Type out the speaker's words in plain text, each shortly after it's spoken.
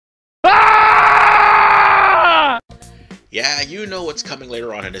Yeah, you know what's coming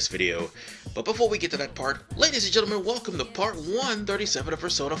later on in this video. But before we get to that part, ladies and gentlemen, welcome to part 137 of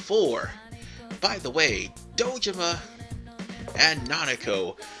Persona 4. By the way, Dojima and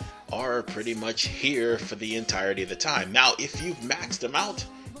Nanako are pretty much here for the entirety of the time. Now, if you've maxed them out,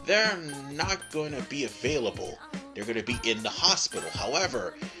 they're not going to be available. They're going to be in the hospital.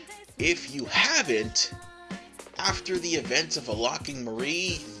 However, if you haven't, after the events of unlocking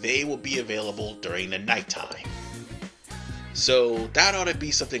Marie, they will be available during the nighttime. So that ought to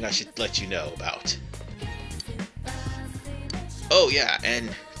be something I should let you know about. Oh yeah, and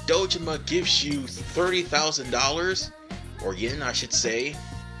Dojima gives you $30,000, or yen I should say,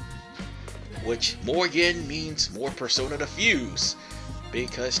 which more yen means more Persona to fuse,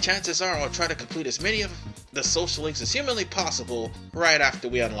 because chances are I'll try to complete as many of the social links as humanly possible right after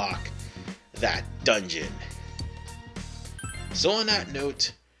we unlock that dungeon. So on that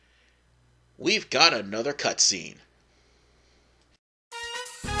note, we've got another cutscene.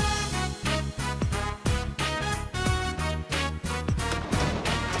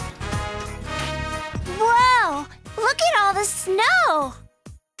 Whoa! Look at all the snow!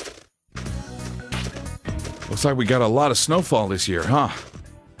 Looks like we got a lot of snowfall this year, huh?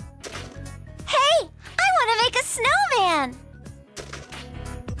 Hey! I want to make a snowman!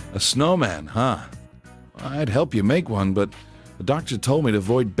 A snowman, huh? I'd help you make one, but the doctor told me to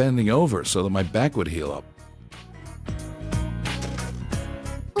avoid bending over so that my back would heal up.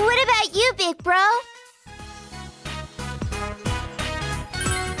 What about you, big bro?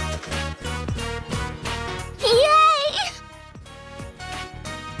 Yay!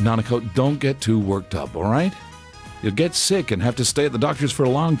 Nanako, don't get too worked up, all right? You'll get sick and have to stay at the doctor's for a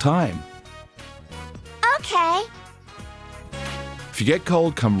long time. Okay. If you get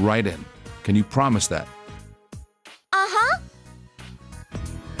cold, come right in. Can you promise that? Uh-huh.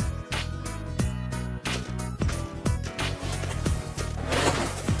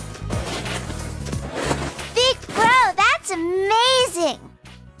 Big bro, that's amazing!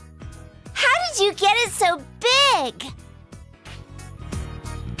 How did you get it so big?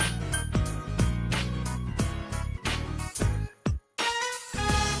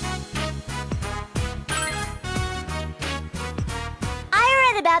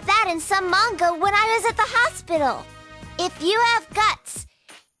 I read about that in some manga when I was at the hospital. If you have guts,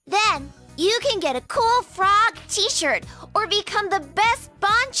 then you can get a cool frog t-shirt or become the best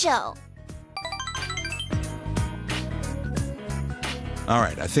bancho. All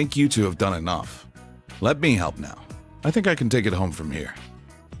right, I think you two have done enough. Let me help now. I think I can take it home from here.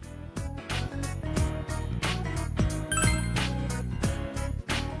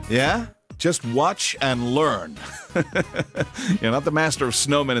 Yeah? Just watch and learn. You're not the master of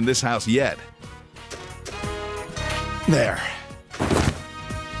snowmen in this house yet. There.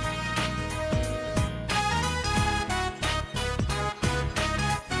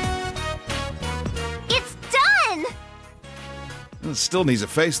 It's done! It still needs a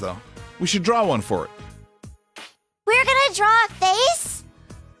face, though. We should draw one for it. We're gonna draw a face?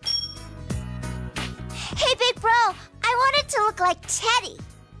 Hey, big bro, I want it to look like Teddy.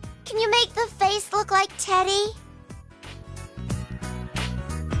 Can you make the face look like Teddy?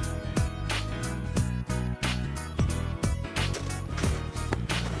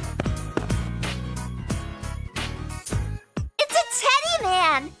 It's a Teddy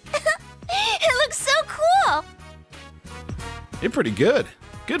man! It looks so cool! You're pretty good.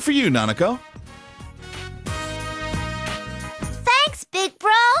 Good for you, Nanako. Thanks, big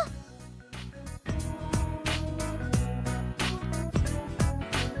bro!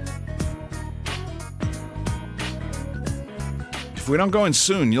 If we don't go in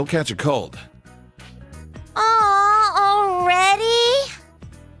soon, you'll catch a cold. Aw, already?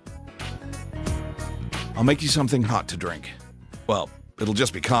 I'll make you something hot to drink. Well, it'll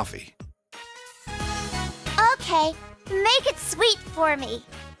just be coffee. Okay, make it sweet for me.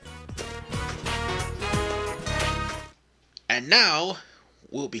 And now,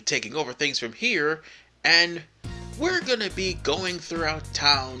 we'll be taking over things from here, and we're gonna be going throughout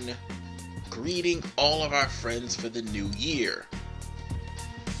town, greeting all of our friends for the new year.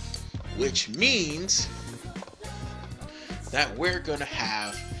 Which means that we're gonna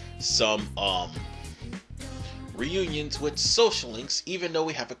have some, reunions with social links, even though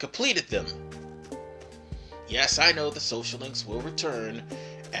we haven't completed them. Yes, I know the social links will return,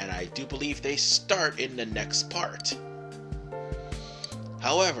 and I do believe they start in the next part.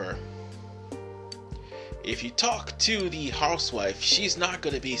 However, if you talk to the housewife, she's not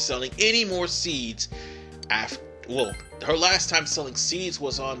going to be selling any more seeds after, well, her last time selling seeds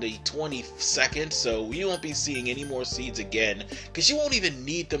was on the 22nd, so we won't be seeing any more seeds again, because she won't even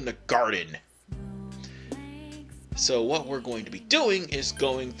need them to garden. So what we're going to be doing is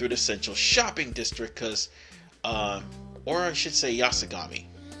going through the central shopping district, because, or I should say Yasagami.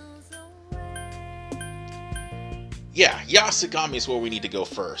 Yeah, Yasagami is where we need to go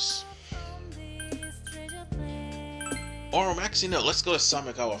first. Or actually no, let's go to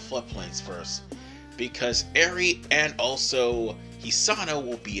Samagawa floodplains first, because Eri and also Hisano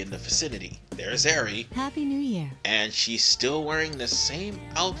will be in the vicinity. There's Eri. Happy New Year. And she's still wearing the same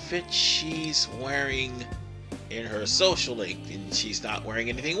outfit she's wearing in her social link, and she's not wearing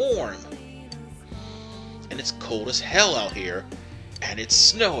anything warm. And it's cold as hell out here, and it's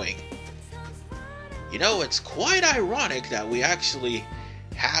snowing. You know, it's quite ironic that we actually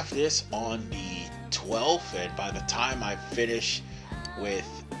have this on the 12th, and by the time I finish with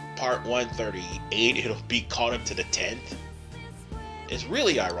part 138, it'll be caught up to the 10th. It's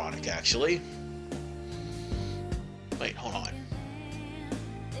really ironic, actually. Wait, hold on.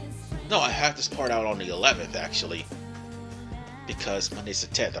 No, I have this part out on the 11th, actually. Because Monday's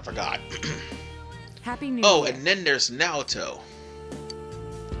the 10th, I forgot. Happy New Oh, Year. and then there's Naoto.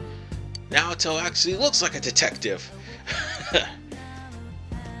 Naoto actually looks like a detective.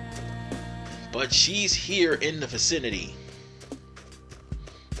 But she's here in the vicinity.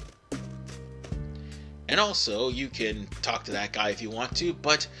 And also, you can talk to that guy if you want to,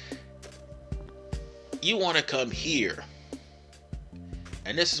 but you want to come here.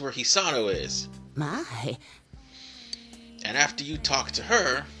 And this is where Hisano is. My. And after you talk to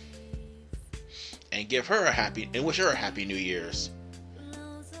her and give her a happy and wish her a happy New Year's,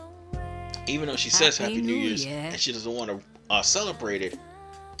 even though she says Happy New Year's and she doesn't want to celebrate it,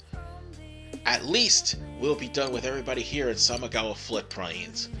 at least we'll be done with everybody here in Samagawa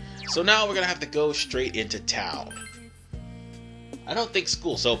floodplains. So now we're gonna have to go straight into town. I don't think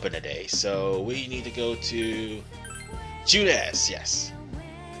school's open today, so we need to go to Junes, yes.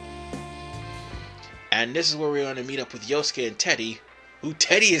 And this is where we're gonna meet up with Yosuke and Teddy, who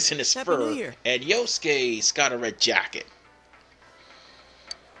Teddy is in his Happy fur, New Year. and Yosuke's got a red jacket.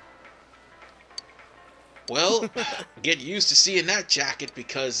 Well, get used to seeing that jacket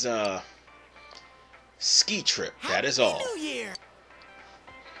because, ski trip, that is all. Happy New Year.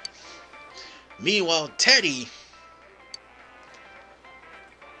 Meanwhile, Teddy,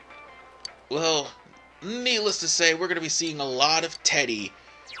 well, needless to say, we're going to be seeing a lot of Teddy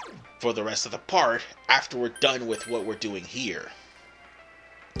for the rest of the part after we're done with what we're doing here.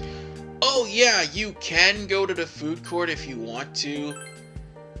 Oh yeah, you can go to the food court if you want to.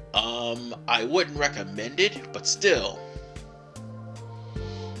 I wouldn't recommend it, but still.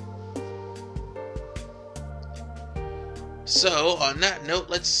 So, on that note,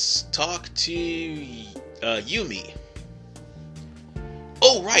 let's talk to Yumi.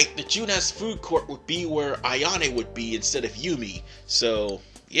 Oh, right, the Junes food court would be where Ayane would be instead of Yumi. So,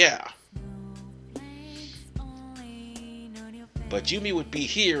 yeah. But Yumi would be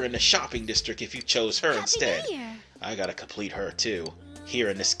here in the shopping district if you chose her instead. Happy New Year. I gotta complete her too, here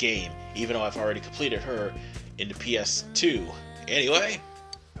in this game, even though I've already completed her in the PS2. Anyway,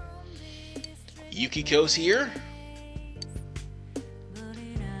 Yukiko's here.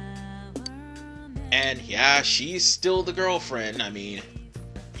 And yeah, she's still the girlfriend. I mean,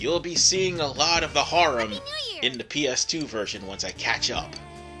 you'll be seeing a lot of the harem Happy New Year. in the PS2 version once I catch up.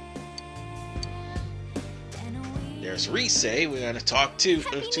 There's Rise, we're going to talk to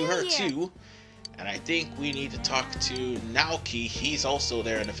Happy her New Year. too. And I think we need to talk to Naoki, he's also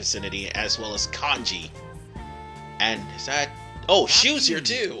there in the vicinity, as well as Kanji. And is that... Oh, Shu's here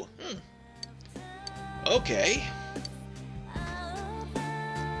too! Okay.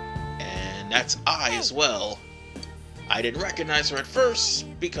 And that's I as well. I didn't recognize her at first,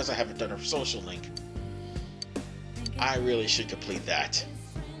 because I haven't done her social link. I really should complete that.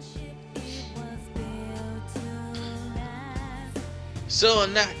 So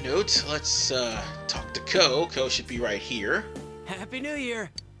on that note, let's talk to Ko. Ko should be right here. Happy New Year.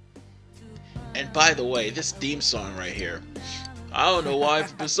 And by the way, this theme song right here, I don't know why,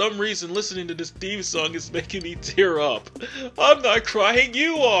 but for some reason listening to this theme song is making me tear up. I'm not crying,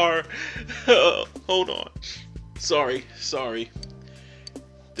 you are! Hold on. Sorry.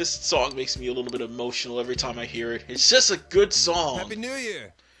 This song makes me a little bit emotional every time I hear it. It's just a good song. Happy New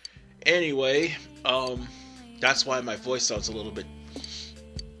Year. Anyway, that's why my voice sounds a little bit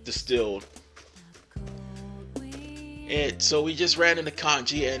distilled. And so we just ran into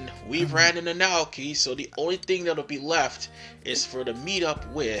Kanji and we ran into Naoki, so the only thing that'll be left is for to meet up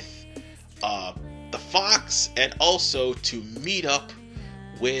with the Fox, and also to meet up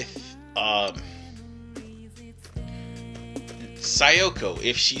with Sayoko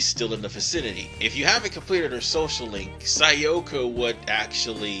if she's still in the vicinity. If you haven't completed her social link, Sayoko would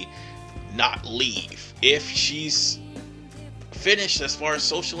actually not leave. If she's finished as far as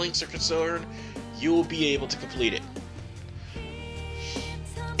social links are concerned, you will be able to complete it.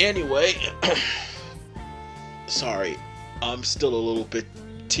 Anyway, sorry, I'm still a little bit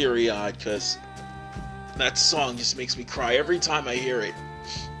teary-eyed because that song just makes me cry every time I hear it.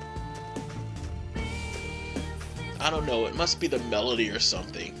 I don't know, it must be the melody or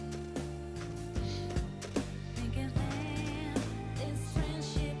something.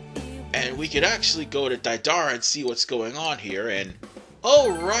 And we could actually go to Daidara and see what's going on here, and...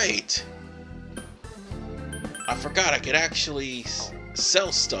 Oh, right! I forgot I could actually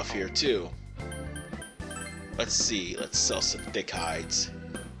sell stuff here, too. Let's see, let's sell some thick hides.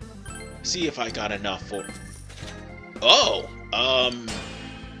 See if I got enough for... Oh!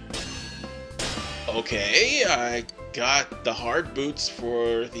 Okay, I got the hard boots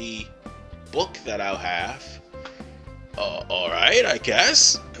for the book that I'll have. Alright, I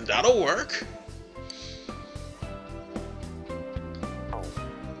guess. That'll work.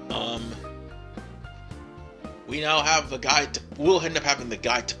 We now have a guide to... We'll end up having the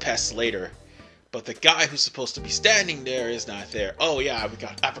guide to pests later. But the guy who's supposed to be standing there is not there. Oh yeah, I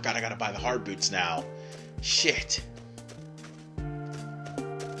forgot I gotta buy the hard boots now. Shit.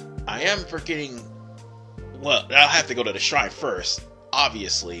 I am forgetting... Well, I'll have to go to the shrine first,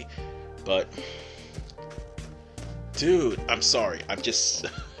 obviously. But... Dude, I'm sorry. I'm just...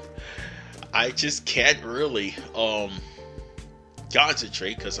 I just can't really,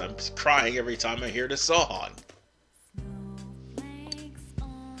 concentrate because I'm crying every time I hear the song.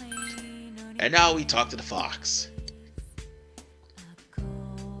 And now we talk to the fox.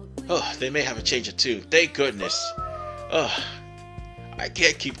 Oh, they may have a change of tune. Thank goodness. Ugh. I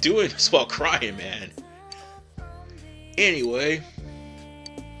can't keep doing this while crying, man. Anyway.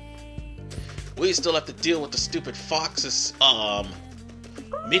 We still have to deal with the stupid fox's,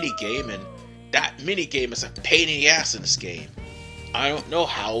 minigame, and that minigame is a pain in the ass in this game. I don't know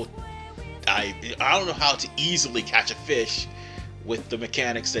how to easily catch a fish with the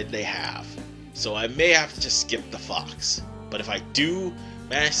mechanics that they have. So I may have to just skip the fox. But if I do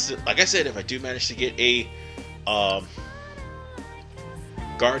manage to, like I said, if I do manage to get a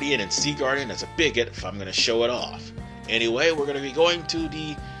Guardian and Sea Guardian, that's a big hit if I'm going to show it off. Anyway, we're going to be going to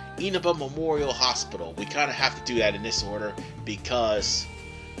the Inaba Memorial Hospital. We kind of have to do that in this order because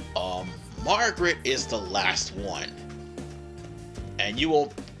Margaret is the last one. And you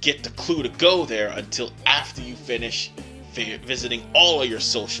won't get the clue to go there until after you finish visiting all of your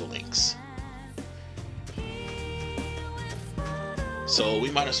social links. So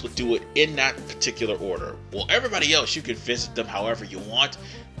we might as well do it in that particular order. Well, everybody else, you can visit them however you want,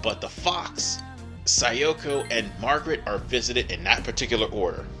 but the Fox, Sayoko, and Margaret are visited in that particular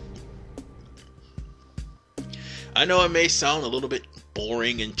order. I know it may sound a little bit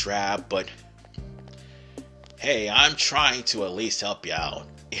boring and drab, but hey, I'm trying to at least help you out.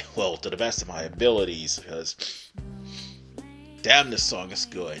 Well, to the best of my abilities, because damn, this song is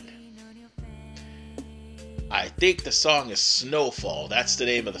good. I think the song is Snowfall. That's the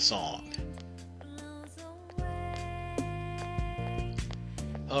name of the song.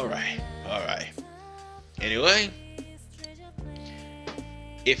 Alright. Anyway,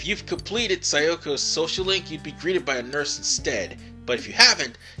 if you've completed Sayoko's social link, you'd be greeted by a nurse instead. But if you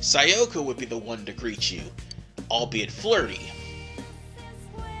haven't, Sayoko would be the one to greet you, albeit flirty.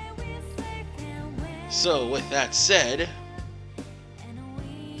 So, with that said,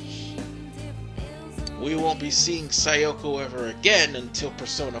 we won't be seeing Sayoko ever again until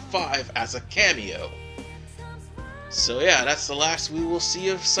Persona 5 as a cameo. So yeah, that's the last we will see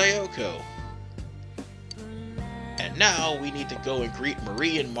of Sayoko. And now we need to go and greet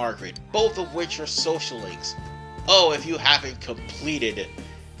Marie and Margaret, both of which are social links. Oh, if you haven't completed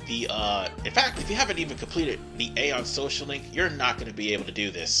the, in fact, if you haven't even completed the Aeon social link, you're not going to be able to do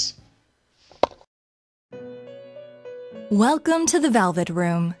this. Welcome to the Velvet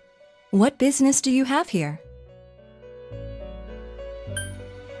Room. What business do you have here?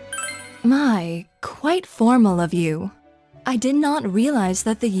 My, quite formal of you. I did not realize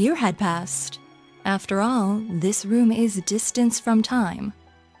that the year had passed. After all, this room is distance from time.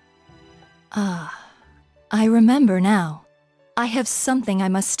 Ah, I remember now. I have something I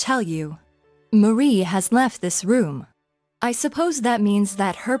must tell you. Marie has left this room. I suppose that means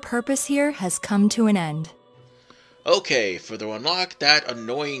that her purpose here has come to an end. Okay, for to unlock that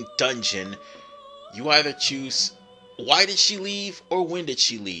annoying dungeon, you either choose why did she leave or when did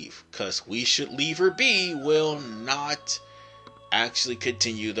she leave, cause we should leave her be will not actually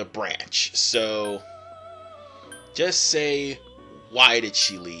continue the branch. So just say why did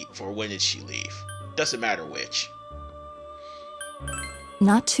she leave or when did she leave. Doesn't matter which.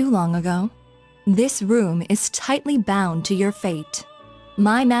 Not too long ago. This room is tightly bound to your fate.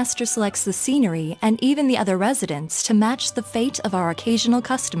 My master selects the scenery and even the other residents to match the fate of our occasional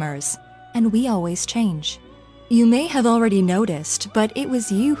customers, and we always change. You may have already noticed, but it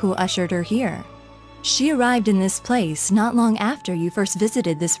was you who ushered her here. She arrived in this place not long after you first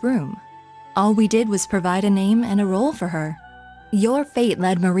visited this room. All we did was provide a name and a role for her. Your fate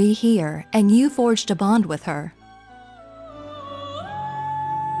led Marie here, and you forged a bond with her.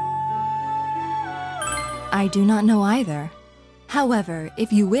 I do not know either. However,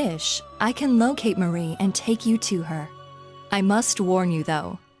 if you wish, I can locate Marie and take you to her. I must warn you,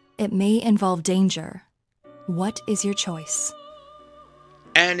 though, it may involve danger. What is your choice?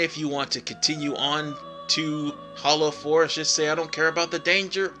 And if you want to continue on to Hollow Forest, just say, I don't care about the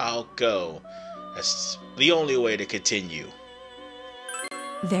danger, I'll go. That's the only way to continue.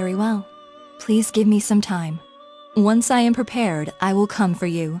 Very well. Please give me some time. Once I am prepared, I will come for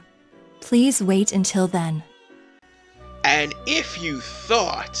you. Please wait until then. And if you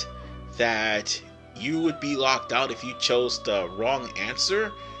thought that you would be locked out if you chose the wrong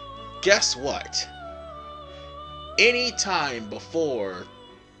answer, guess what? Anytime before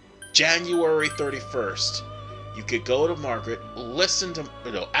January 31st, you could go to Margaret, listen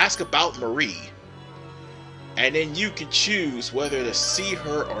to, ask about Marie, and then you could choose whether to see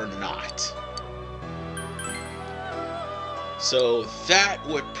her or not. So that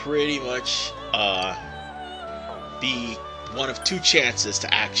would pretty much be one of two chances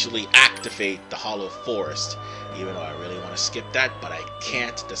to actually activate the Hollow Forest. Even though I really want to skip that, but I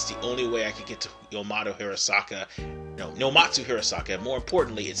can't. That's the only way I can get to Nomatsu Hirosaka. And more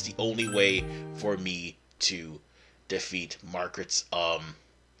importantly, it's the only way for me to defeat Margaret's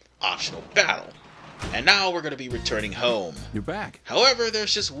optional battle. And now we're going to be returning home. You're back. However,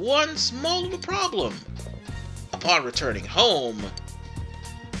 there's just one small little problem. Upon returning home,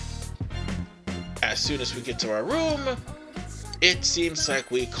 as soon as we get to our room, it seems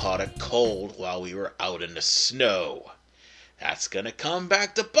like we caught a cold while we were out in the snow. That's gonna come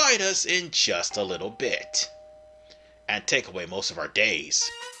back to bite us in just a little bit. And take away most of our days.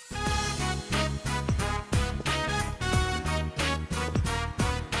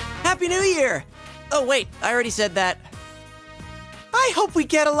 Happy New Year! Oh wait, I already said that. I hope we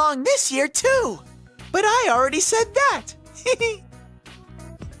get along this year too. But I already said that.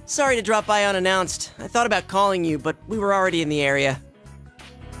 Sorry to drop by unannounced. I thought about calling you, but we were already in the area.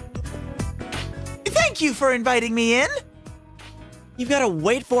 Thank you for inviting me in. You've got to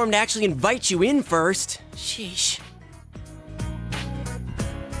wait for him to actually invite you in first. Sheesh.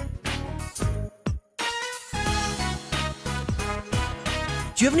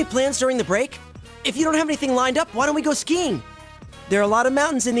 Do you have any plans during the break? If you don't have anything lined up, why don't we go skiing? There are a lot of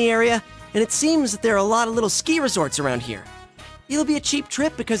mountains in the area, and it seems that there are a lot of little ski resorts around here. It'll be a cheap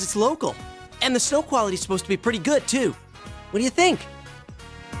trip because it's local. And the snow quality's supposed to be pretty good, too. What do you think?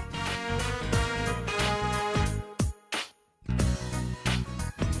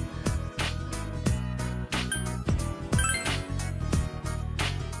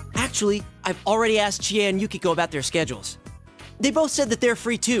 Actually, I've already asked Chie and Yukiko about their schedules. They both said that they're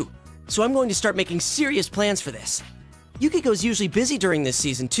free, too. So I'm going to start making serious plans for this. Yukiko's usually busy during this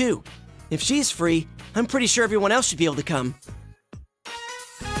season, too. If she's free, I'm pretty sure everyone else should be able to come.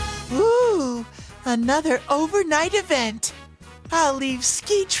 Ooh, another overnight event. I'll leave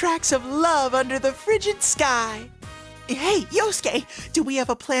ski tracks of love under the frigid sky. Hey, Yosuke, do we have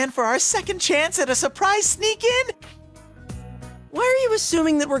a plan for our second chance at a surprise sneak-in? Why are you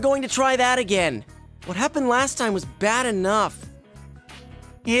assuming that we're going to try that again? What happened last time was bad enough.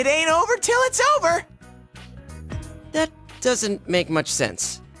 It ain't over till it's over. That doesn't make much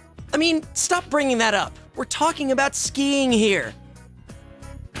sense. I mean, stop bringing that up. We're talking about skiing here.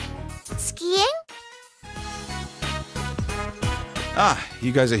 Skiing? Ah,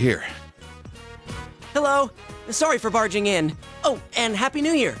 you guys are here. Hello. Sorry for barging in. Oh, and Happy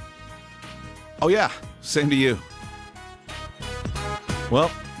New Year. Oh yeah, same to you. Well,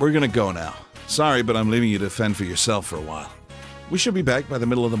 we're gonna go now. Sorry, but I'm leaving you to fend for yourself for a while. We should be back by the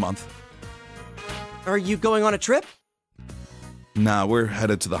middle of the month. Are you going on a trip? Nah, we're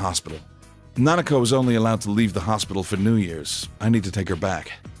headed to the hospital. Nanako was only allowed to leave the hospital for New Year's. I need to take her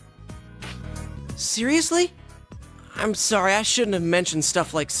back. Seriously? I'm sorry, I shouldn't have mentioned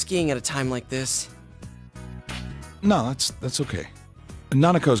stuff like skiing at a time like this. No, that's okay.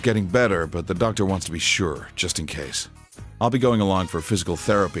 Nanako's getting better, but the doctor wants to be sure, just in case. I'll be going along for physical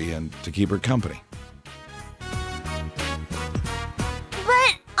therapy and to keep her company.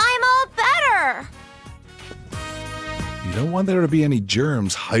 But I'm all better. You don't want there to be any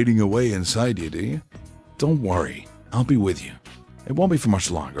germs hiding away inside you, do you? Don't worry, I'll be with you. It won't be for much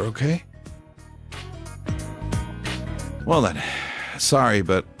longer, okay? Well then, sorry,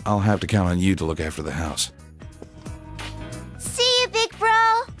 but I'll have to count on you to look after the house. See you, big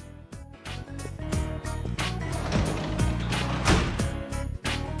bro!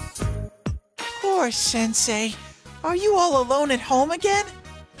 Poor Sensei. Are you all alone at home again?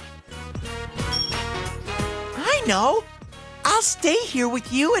 I know! I'll stay here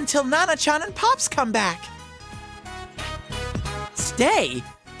with you until Nana-chan and Pops come back. Stay?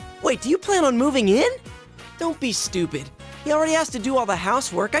 Wait, do you plan on moving in? Don't be stupid. He already has to do all the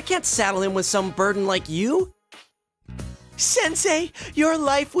housework. I can't saddle him with some burden like you. Sensei, your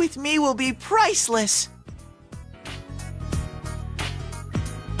life with me will be priceless.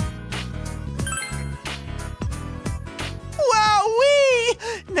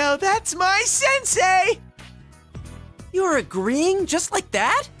 Wowee! Now that's my sensei! You're agreeing just like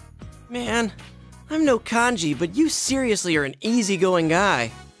that? Man, I'm no kanji, but you seriously are an easygoing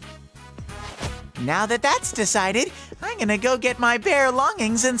guy. Now that that's decided, I'm gonna go get my bare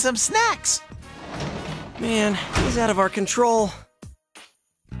longings and some snacks. Man, he's out of our control.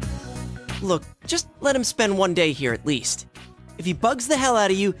 Look, just let him spend one day here at least. If he bugs the hell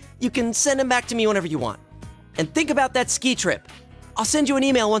out of you, you can send him back to me whenever you want. And think about that ski trip. I'll send you an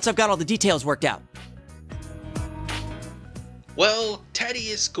email once I've got all the details worked out. Well, Teddy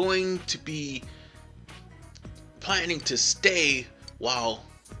is going to be planning to stay while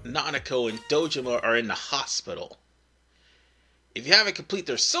Nanako and Dojima are in the hospital. If you haven't completed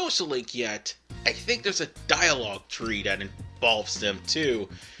their social link yet, I think there's a dialogue tree that involves them too,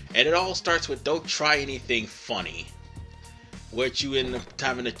 and it all starts with "don't try anything funny," which you end up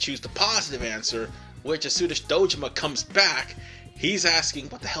having to choose the positive answer, which as soon as Dojima comes back, he's asking,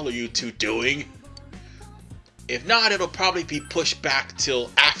 "What the hell are you two doing?" If not, it'll probably be pushed back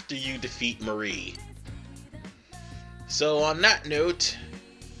till after you defeat Marie. So on that note,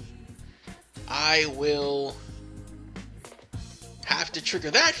 I will have to trigger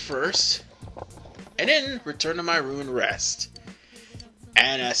that first, and then return to my room and rest.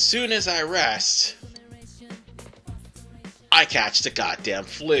 And as soon as I rest, I catch the goddamn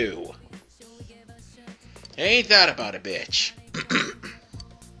flu. Ain't that about a bitch?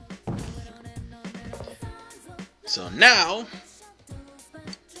 So now,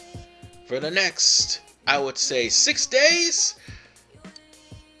 for the next, I would say 6 days,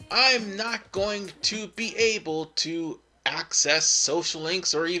 I'm not going to be able to access social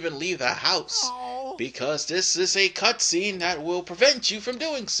links or even leave the house, because this is a cutscene that will prevent you from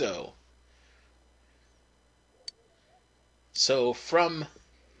doing so. So from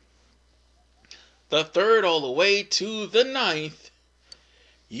the 3rd all the way to the 9th,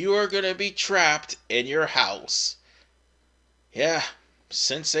 you are going to be trapped in your house. Yeah,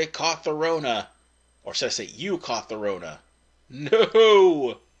 Sensei caught the Rona. Or should I say, you caught the Rona.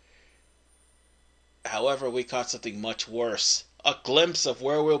 No! However, we caught something much worse. A glimpse of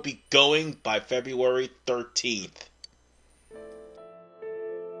where we'll be going by February 13th.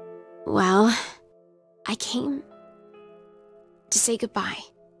 Well, I came to say goodbye.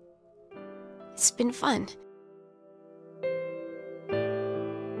 It's been fun.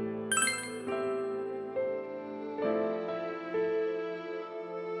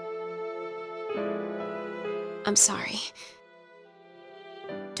 I'm sorry.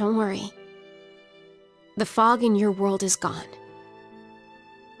 Don't worry. The fog in your world is gone.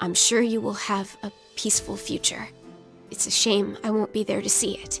 I'm sure you will have a peaceful future. It's a shame I won't be there to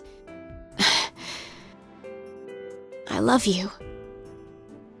see it. I love you.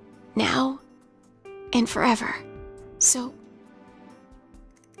 Now and forever. So,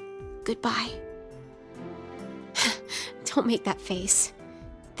 goodbye. Don't make that face.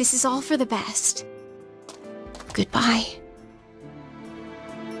 This is all for the best. Goodbye.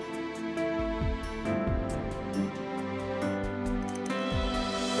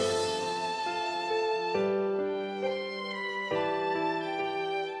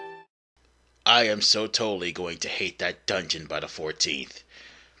 I am so totally going to hate that dungeon by the 14th.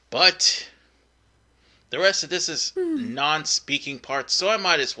 But the rest of this is non-speaking parts, so I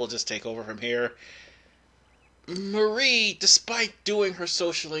might as well just take over from here. Marie, despite doing her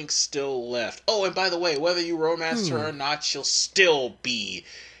social links, still left. Oh, and by the way, whether you romance her or not, she'll still be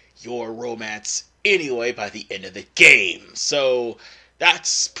your romance anyway by the end of the game. So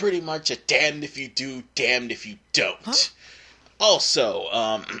that's pretty much a damned if you do, damned if you don't. Huh?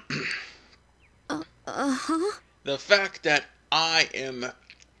 Also, the fact that I am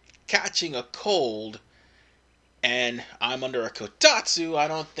catching a cold and I'm under a kotatsu, I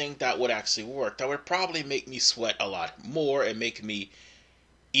don't think that would actually work. That would probably make me sweat a lot more and make me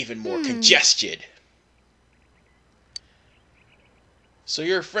even more congested. So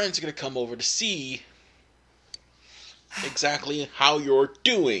your friends are going to come over to see exactly how you're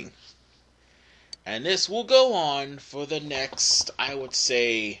doing. And this will go on for the next, I would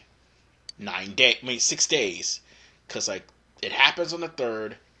say, 6 days. Because, like, it happens on the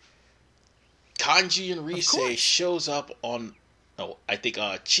 3rd. Kanji and Rise shows up on... No, I think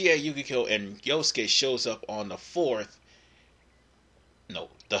Chie, Yukiko, and Yosuke shows up on the 4th. No,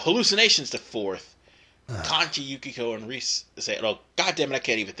 the hallucination's the 4th. Kanji, Yukiko, and Rise say, oh, goddammit, I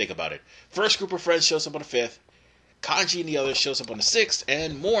can't even think about it. First group of friends shows up on the 5th. Kanji and the others shows up on the 6th.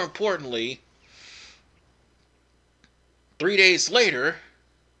 And more importantly, 3 days later,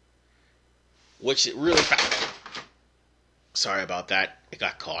 which it really... Sorry about that. It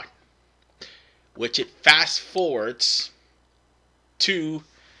got caught. Which it fast forwards to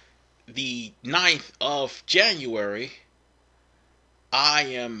the 9th of January. I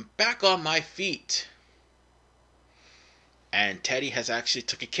am back on my feet. And Teddy has actually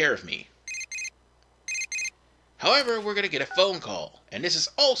taken care of me. However, we're going to get a phone call. And this is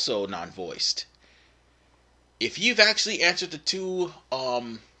also non-voiced. If you've actually answered the 2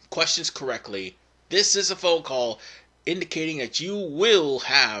 questions correctly, this is a phone call indicating that you will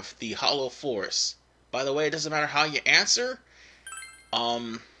have the Hollow Force. By the way, it doesn't matter how you answer.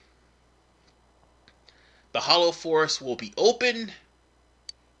 The Hollow Force will be open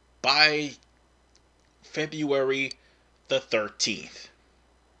by February the 13th.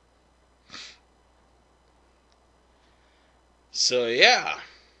 So yeah.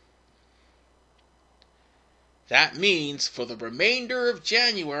 That means for the remainder of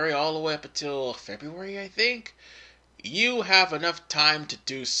January, all the way up until February, I think, you have enough time to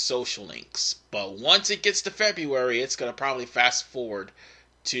do social links. But once it gets to February, it's going to probably fast forward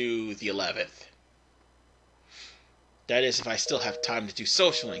to the 11th. That is, if I still have time to do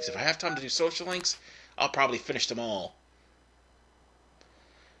social links. If I have time to do social links, I'll probably finish them all.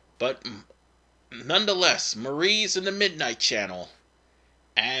 But nonetheless, Marie's in the Midnight Channel.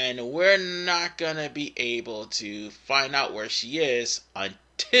 And we're not going to be able to find out where she is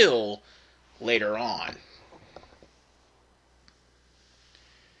until later on.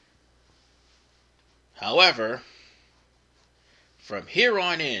 However, from here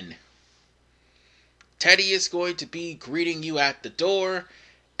on in, Teddy is going to be greeting you at the door.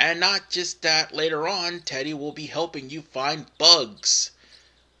 And not just that, later on, Teddy will be helping you find bugs.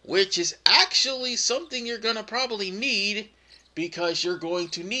 Which is actually something you're going to probably need, because you're going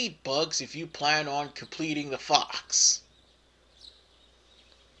to need bugs if you plan on completing the Fox.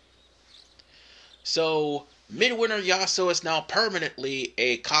 So, Midwinter Yasuo is now permanently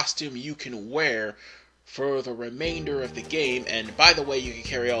a costume you can wear for the remainder of the game. And by the way, you can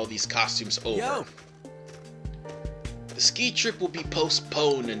carry all these costumes over. Yo. The ski trip will be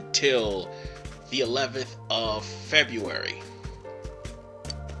postponed until the 11th of February.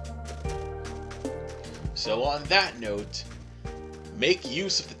 So on that note, make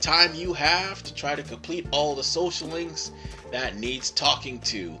use of the time you have to try to complete all the social links that needs talking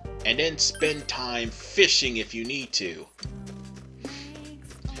to, and then spend time fishing if you need to.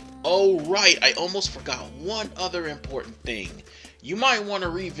 Oh right, I almost forgot one other important thing. You might want to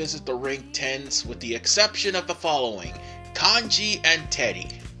revisit the rank 10s with the exception of the following: Kanji and Teddy.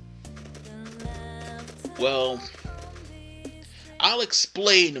 Well, I'll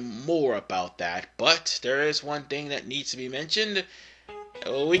explain more about that, but there is one thing that needs to be mentioned.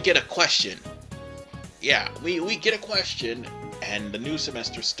 We get a question. Yeah, we get a question, and the new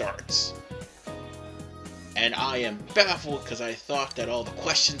semester starts. And I am baffled because I thought that all the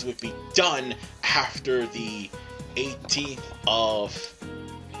questions would be done after the 18th of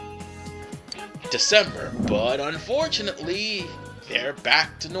December. But unfortunately, they're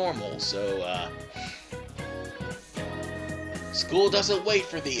back to normal, so school doesn't wait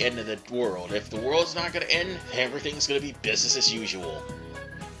for the end of the world. If the world's not going to end, everything's going to be business as usual.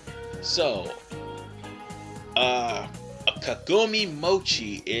 So, a Kagome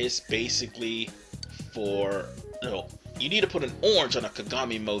Mochi is basically for... No, you need to put an orange on a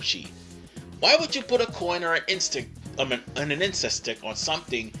Kagome Mochi. Why would you put a coin or an insect stick on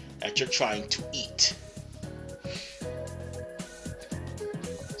something that you're trying to eat?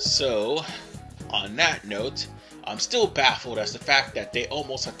 So, on that note, I'm still baffled as the fact that they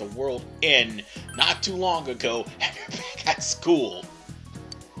almost had the world end not too long ago and they're back at school.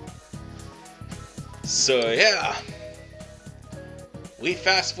 So yeah, we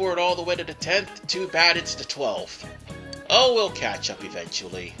fast forward all the way to the 10th, too bad it's the 12th. Oh, we'll catch up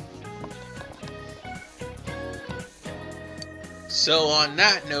eventually. So on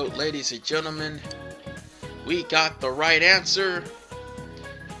that note, ladies and gentlemen, we got the right answer.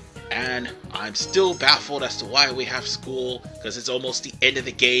 And I'm still baffled as to why we have school, because it's almost the end of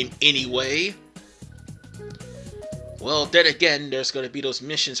the game anyway. Well, then again, there's going to be those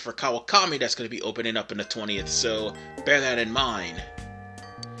missions for Kawakami that's going to be opening up in the 20th, so bear that in mind.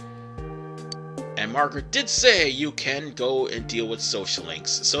 And Margaret did say you can go and deal with social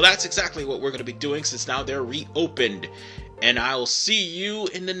links. So that's exactly what we're going to be doing since now they're reopened. And I'll see you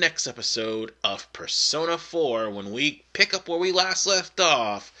in the next episode of Persona 4 when we pick up where we last left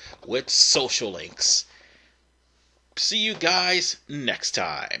off with social links. See you guys next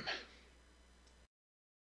time.